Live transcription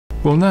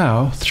Well,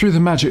 now, through the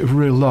magic of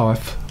real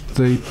life,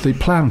 the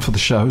plan for the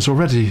show has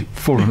already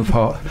fallen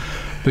apart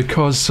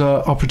because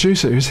our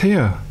producer is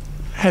here.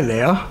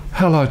 Hello.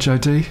 Hello,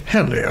 JD.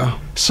 Hello.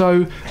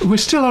 So, we're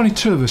still only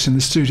two of us in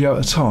the studio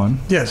at a time.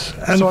 Yes,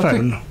 and So a I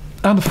phone.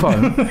 And a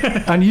phone.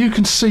 And you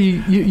can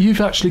see, you've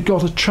actually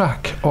got a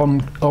track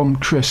on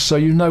Chris, so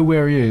you know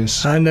where he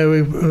is. I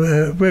know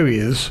where he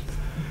is.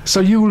 So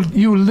you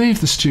will leave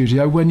the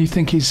studio when you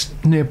think he's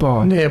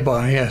nearby.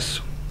 Nearby, yes.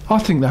 I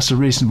think that's a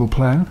reasonable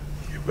plan.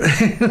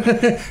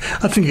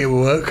 I think it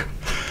will work.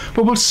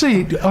 But we'll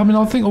see. I mean,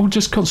 I think I'll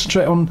just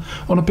concentrate on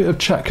a bit of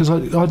chat because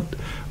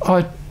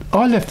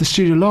I left the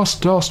studio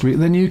last week,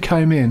 and then you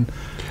came in.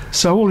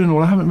 So all in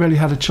all, I haven't really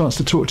had a chance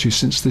to talk to you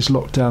since this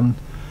lockdown.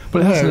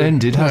 But it hasn't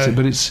ended, has it?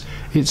 But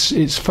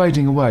it's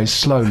fading away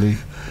slowly.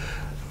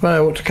 Well, I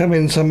ought to come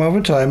in some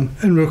other time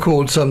and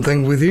record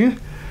something with you.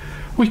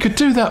 We could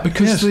do that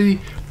because Yes.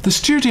 the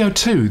Studio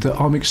 2 that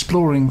I'm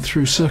exploring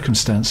through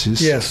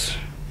circumstances. Yes.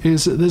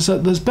 Is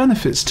that there's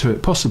benefits to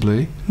it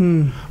possibly.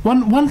 Hmm.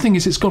 One thing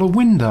is it's got a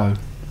window.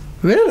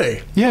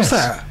 Really? Yes.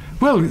 What's that?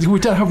 Well, we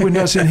don't have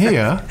windows in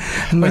here.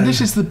 No. I mean,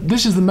 this is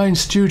the main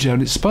studio,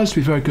 and it's supposed to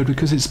be very good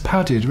because it's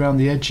padded around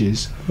the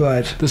edges.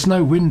 Right. There's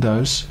no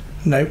windows,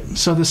 No.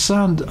 so the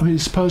sound, I mean,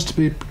 it's supposed to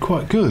be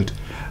quite good.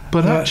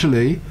 But Right.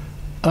 actually,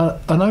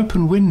 an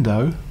open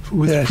window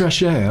with Yes.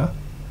 fresh air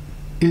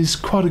is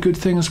quite a good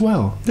thing as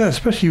well. Yeah,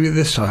 especially at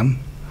this time.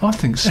 I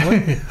think so.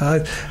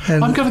 And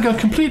I'm going to go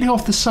completely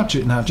off the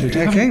subject now, Judy.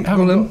 Okay,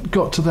 Haven't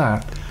got to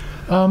that.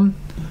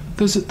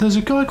 There's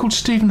a guy called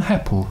Stephen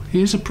Heppell.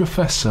 He is a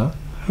professor.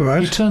 He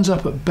right. turns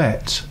up at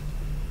BET,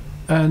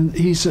 and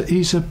he's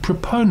a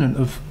proponent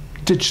of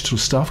digital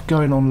stuff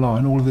going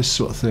online, all of this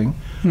sort of thing.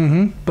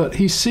 Mm-hmm. But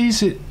he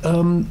sees it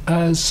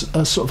as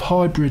a sort of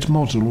hybrid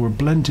model or a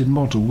blended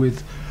model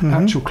with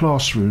actual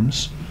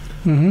classrooms,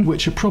 Mm-hmm.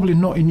 which are probably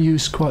not in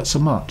use quite so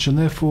much, and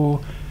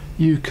therefore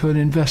you can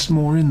invest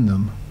more in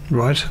them.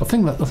 Right. I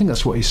think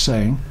that's what he's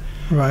saying.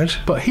 Right.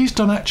 But he's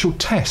done actual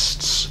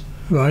tests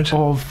Right.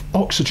 of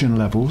oxygen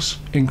levels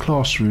in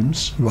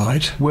classrooms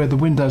Right. where the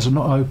windows are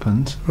not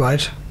opened,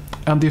 Right.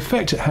 and the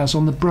effect it has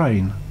on the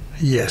brain.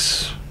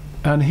 Yes.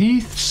 And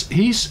he's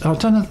I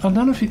don't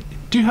know if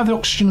do you have the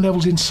oxygen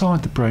levels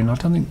inside the brain? I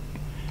don't think.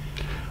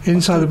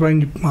 Inside the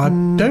brain, I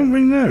don't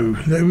really know.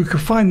 We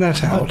could find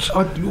that out.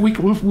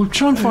 We'll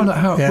try and find out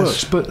how it Yes.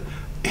 works. But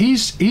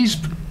he's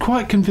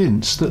quite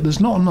convinced that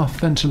there's not enough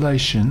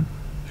ventilation,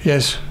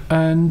 Yes.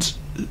 and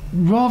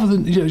rather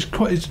than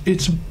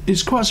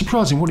it's quite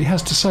surprising what he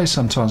has to say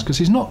sometimes, because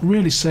he's not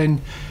really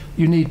saying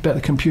you need better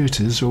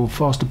computers or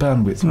faster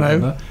bandwidth or No.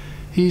 whatever.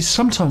 He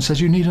sometimes says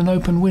you need an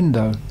open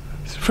window,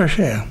 It's fresh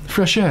air.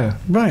 fresh air.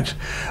 Right.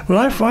 Well,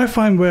 I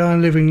find where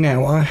I'm living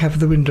now, I have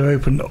the window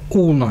open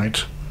all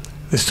night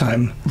this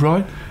time.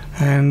 Right.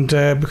 And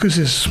because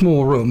it's a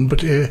small room,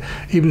 but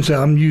even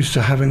so, I'm used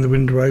to having the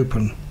window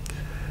open.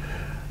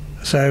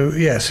 So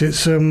yes,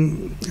 it's a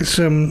And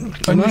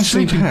nice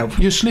thing to have.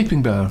 You're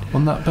sleeping better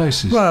on that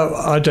basis. Well,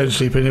 I don't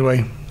sleep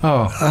anyway.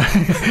 Oh,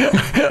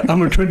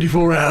 I'm a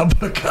 24-hour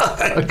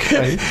guy.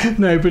 okay.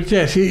 No, but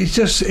yes,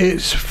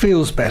 it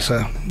feels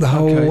better. The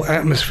whole Okay.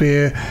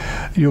 atmosphere,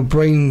 your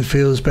brain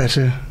feels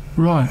better,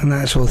 Right. and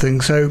that sort of thing.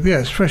 So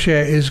yes, fresh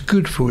air is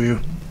good for you.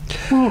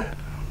 Well,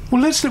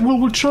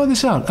 we'll try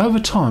this out over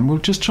time. We'll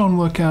just try and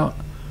work out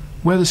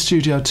whether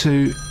Studio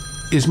 2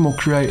 is more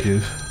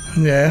creative.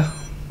 Yeah.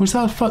 Was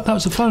that that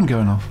was the phone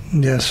going off?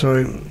 Yeah.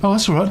 Sorry. Oh,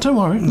 that's all right. Don't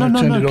worry. No,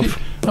 No, no, turned no. it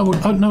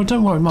off. No,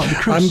 don't worry. It might be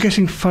Chris. I'm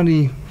getting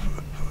funny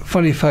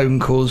phone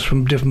calls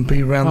from different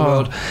people around the Oh.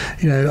 world.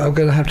 You know, I'm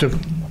going to have to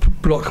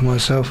block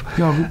myself.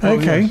 Yeah,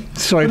 Okay.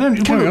 yes. Sorry. But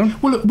then- Carry on.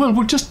 Well,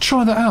 we'll just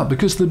try that out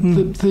because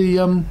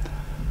the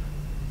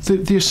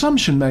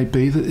assumption may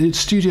be that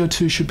Studio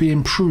 2 should be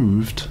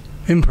improved.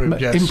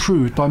 Improved. Yes.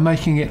 Improved by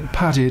making it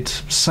padded,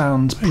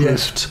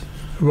 soundproofed,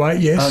 Right.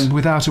 Yes. and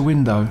without a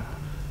window.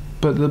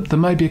 But there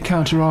may be a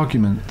counter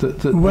argument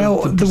that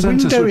Well, the presenters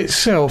window would-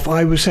 itself,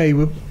 I would say,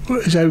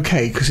 is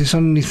okay because it's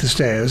underneath the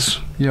stairs,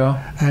 Yeah.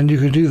 and you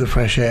can do the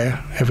fresh air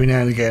every now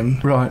and again,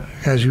 Right.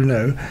 as you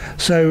know.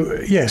 So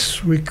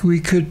yes, we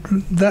could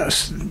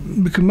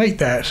make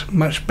that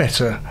much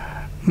better,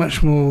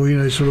 much more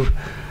sort of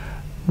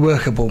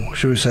workable,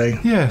 shall we say?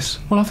 Yes.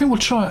 Well, I think we'll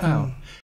try it out.